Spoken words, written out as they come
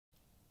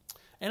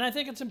And I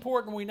think it's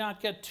important we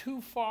not get too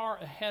far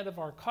ahead of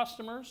our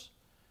customers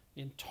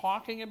in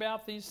talking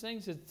about these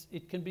things.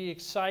 It can be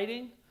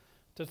exciting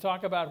to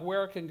talk about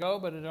where it can go,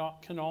 but it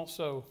can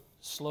also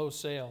slow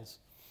sales.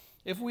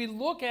 If we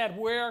look at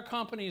where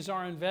companies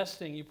are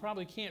investing, you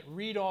probably can't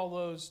read all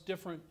those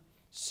different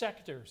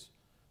sectors,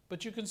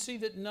 but you can see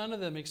that none of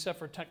them, except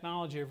for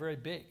technology, are very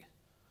big.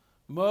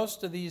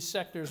 Most of these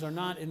sectors are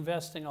not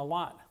investing a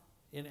lot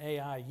in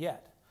AI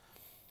yet.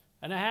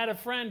 And I had a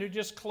friend who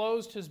just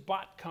closed his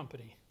bot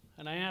company,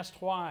 and I asked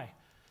why.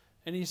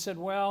 And he said,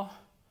 well,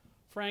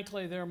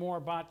 frankly, there are more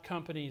bot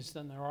companies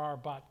than there are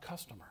bot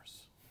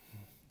customers.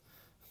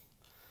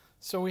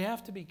 So we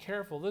have to be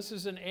careful. This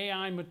is an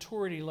AI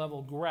maturity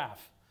level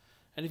graph.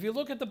 And if you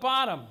look at the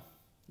bottom,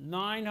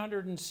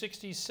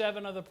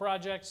 967 of the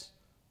projects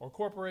or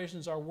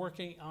corporations are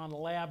working on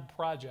lab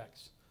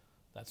projects.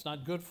 That's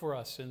not good for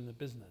us in the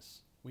business.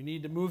 We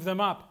need to move them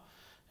up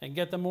and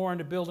get them more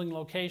into building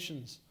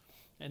locations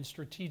and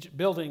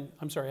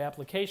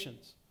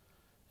applications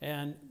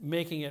and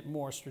making it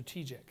more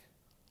strategic.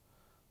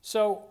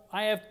 So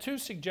I have two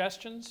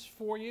suggestions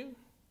for you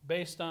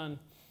based on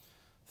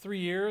 3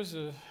 years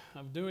of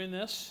doing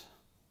this.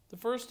 The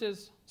first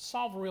is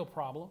solve real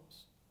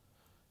problems.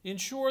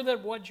 Ensure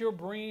that what you're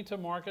bringing to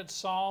market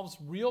solves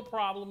real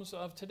problems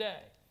of today.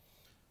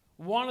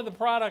 One of the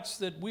products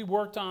that we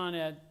worked on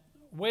at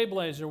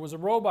Wayblazer was a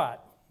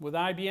robot with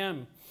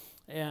IBM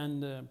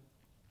and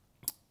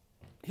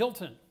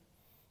Hilton.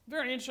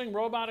 Very interesting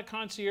robot, a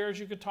concierge.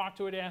 You could talk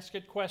to it, ask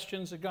it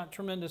questions. It got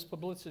tremendous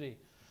publicity.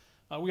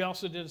 We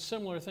also did a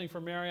similar thing for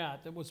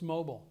Marriott that was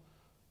mobile.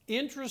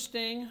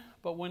 Interesting,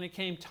 but when it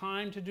came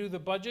time to do the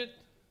budget,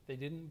 they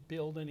didn't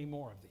build any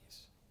more of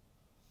these.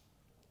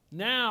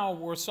 Now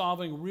we're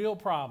solving real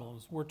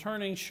problems. We're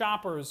turning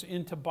shoppers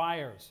into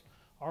buyers.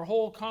 Our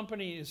whole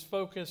company is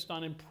focused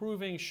on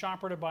improving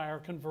shopper-to-buyer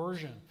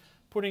conversion,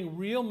 putting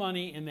real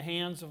money in the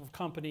hands of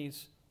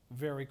companies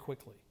very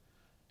quickly.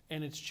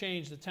 And it's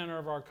changed the tenor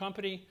of our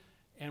company,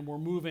 and we're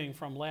moving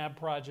from lab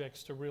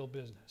projects to real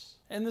business.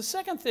 And the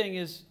second thing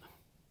is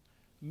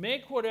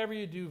make whatever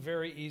you do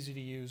very easy to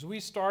use.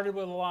 We started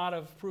with a lot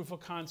of proof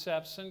of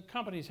concepts, and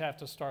companies have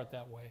to start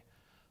that way.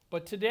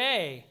 But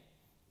today,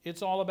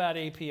 it's all about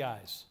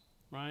APIs,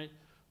 right?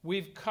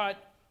 We've cut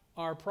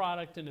our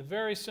product into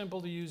very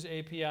simple to use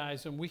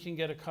APIs, and we can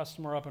get a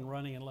customer up and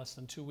running in less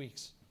than 2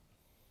 weeks.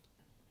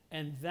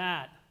 And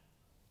that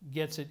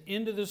gets it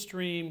into the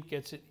stream,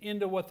 gets it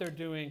into what they're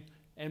doing,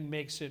 and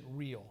makes it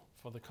real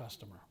for the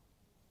customer.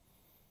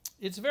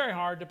 It's very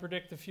hard to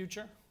predict the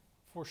future,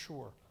 for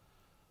sure.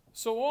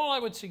 So all I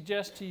would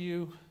suggest to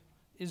you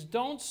is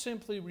don't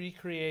simply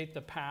recreate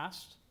the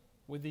past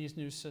with these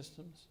new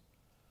systems.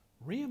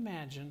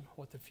 Reimagine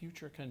what the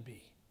future can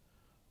be.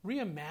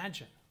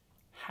 Reimagine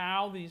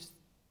how these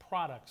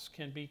products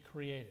can be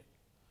created.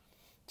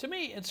 To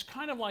me, it's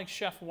kind of like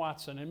Chef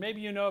Watson, and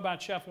maybe you know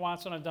about Chef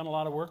Watson. I've done a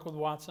lot of work with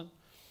Watson.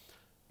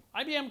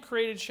 IBM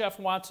created Chef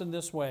Watson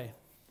this way.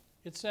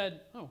 It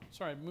said, oh,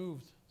 sorry, it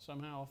moved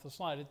somehow off the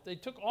slide. They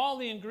took all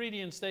the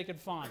ingredients they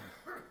could find,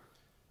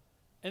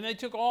 and they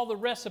took all the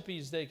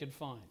recipes they could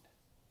find,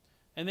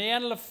 and they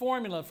added a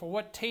formula for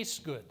what tastes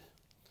good.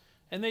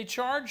 And they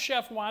charged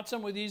Chef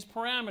Watson with these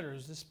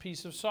parameters, this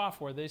piece of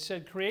software. They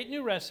said, create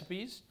new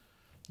recipes,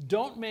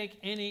 don't make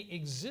any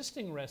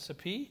existing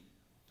recipe,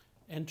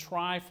 and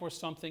try for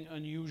something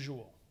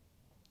unusual.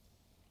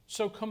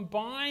 So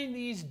combine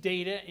these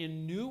data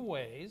in new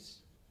ways.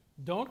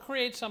 Don't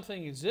create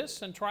something that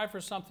exists and try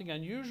for something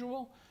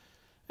unusual.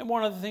 And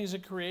one of the things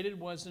it created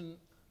was an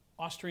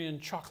Austrian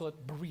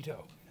chocolate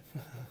burrito.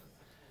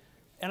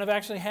 And I've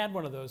actually had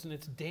one of those, and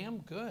it's damn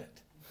good.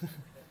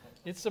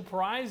 It's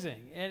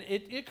surprising. And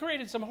it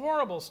created some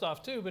horrible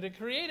stuff too, but it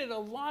created a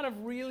lot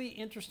of really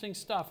interesting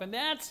stuff. And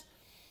that's,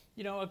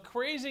 you know, a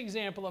crazy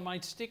example that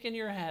might stick in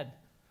your head.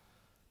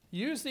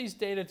 Use these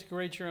data to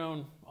create your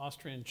own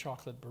Austrian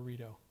chocolate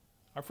burrito.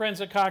 Our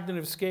friends at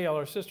Cognitive Scale,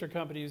 our sister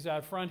company who's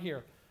out front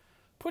here,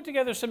 put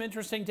together some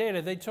interesting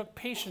data. They took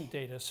patient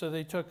data. So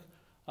they took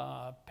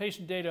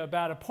patient data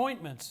about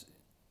appointments.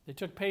 They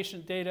took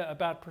patient data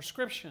about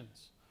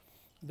prescriptions.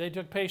 They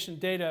took patient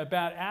data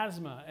about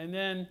asthma. And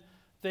then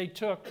they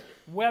took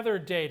weather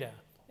data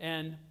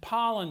and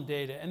pollen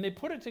data. And they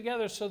put it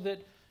together so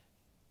that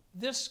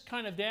this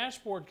kind of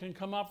dashboard can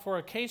come up for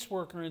a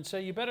caseworker and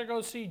say, you better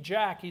go see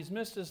Jack. He's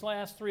missed his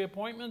last 3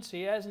 appointments.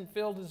 He hasn't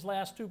filled his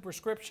last 2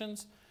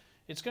 prescriptions.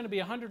 It's going to be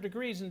 100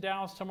 degrees in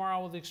Dallas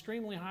tomorrow with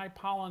extremely high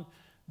pollen.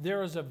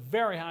 There is a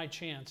very high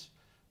chance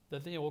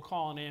that they will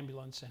call an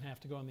ambulance and have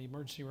to go in the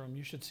emergency room.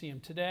 You should see him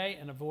today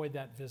and avoid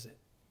that visit.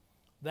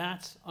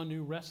 That's a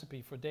new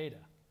recipe for data,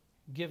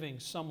 giving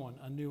someone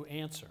a new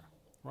answer,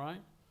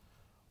 right?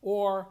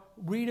 Or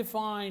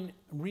redefine,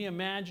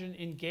 reimagine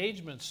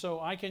engagement. So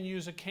I can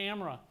use a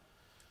camera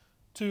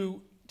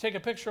to take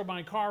a picture of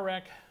my car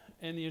wreck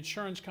and the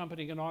insurance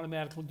company can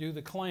automatically do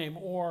the claim,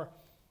 or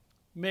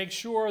make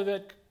sure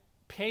that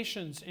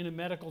patients in a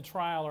medical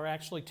trial are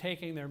actually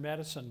taking their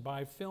medicine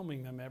by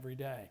filming them every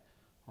day,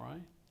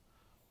 right?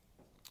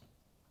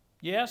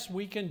 Yes,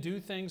 we can do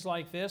things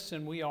like this,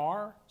 and we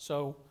are.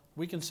 So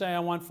we can say, I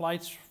want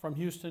flights from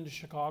Houston to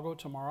Chicago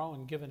tomorrow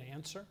and give an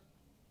answer.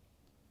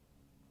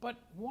 But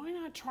why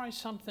not try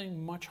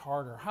something much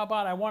harder? How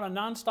about I want a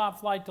nonstop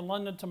flight to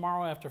London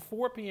tomorrow after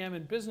 4 p.m.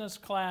 in business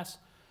class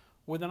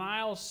with an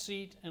aisle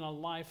seat and a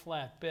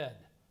lie-flat bed?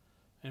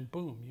 And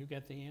boom, you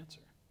get the answer.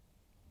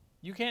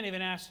 You can't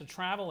even ask the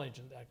travel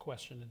agent that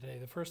question today.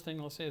 The first thing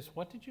they'll say is,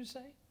 what did you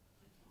say?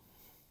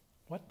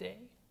 What day?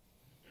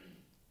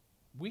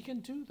 We can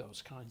do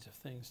those kinds of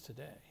things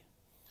today.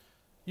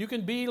 You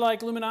can be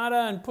like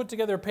Luminata and put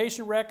together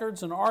patient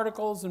records and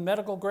articles and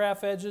medical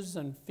graph edges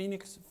and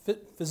Phoenix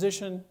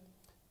physician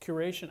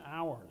curation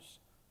hours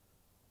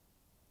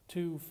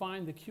to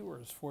find the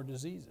cures for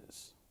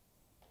diseases.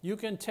 You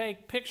can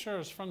take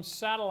pictures from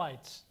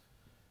satellites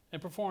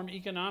and perform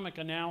economic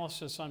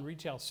analysis on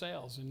retail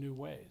sales in new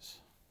ways.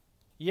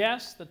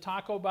 Yes, the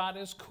taco bot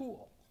is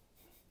cool.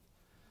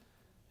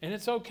 And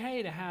it's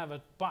okay to have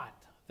a bot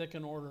that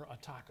can order a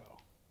taco.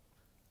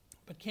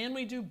 But can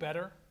we do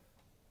better?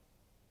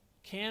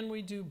 Can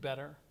we do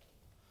better?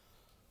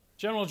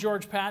 General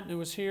George Patton, who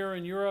was here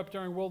in Europe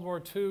during World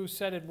War II,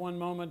 said at one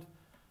moment,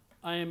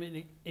 I am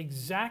in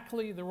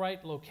exactly the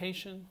right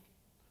location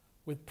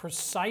with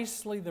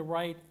precisely the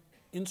right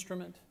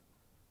instrument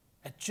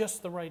at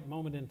just the right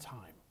moment in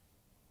time.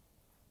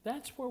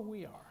 That's where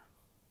we are.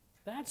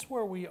 That's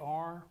where we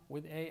are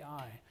with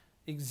AI.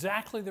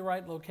 Exactly the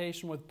right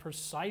location with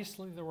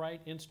precisely the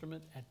right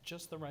instrument at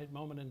just the right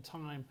moment in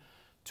time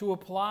to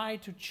apply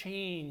to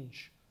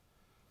change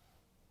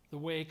the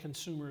way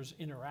consumers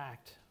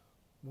interact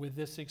with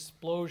this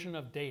explosion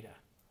of data.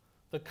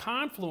 The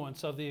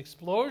confluence of the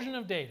explosion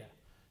of data,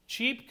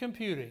 cheap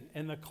computing,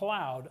 and the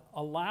cloud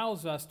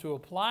allows us to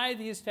apply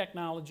these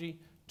technology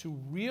to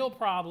real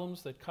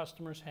problems that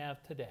customers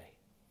have today.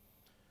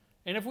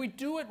 And if we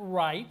do it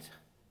right,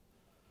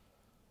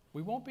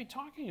 we won't be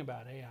talking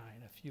about AI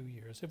in a few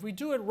years. If we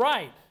do it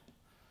right,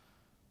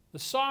 the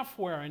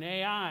software in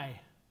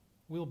AI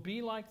will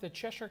be like the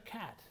Cheshire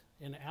Cat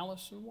in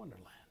Alice in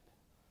Wonderland.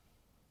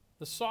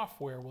 The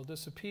software will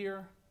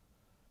disappear,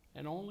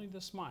 and only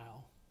the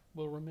smile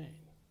will remain.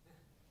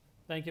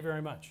 Thank you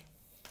very much.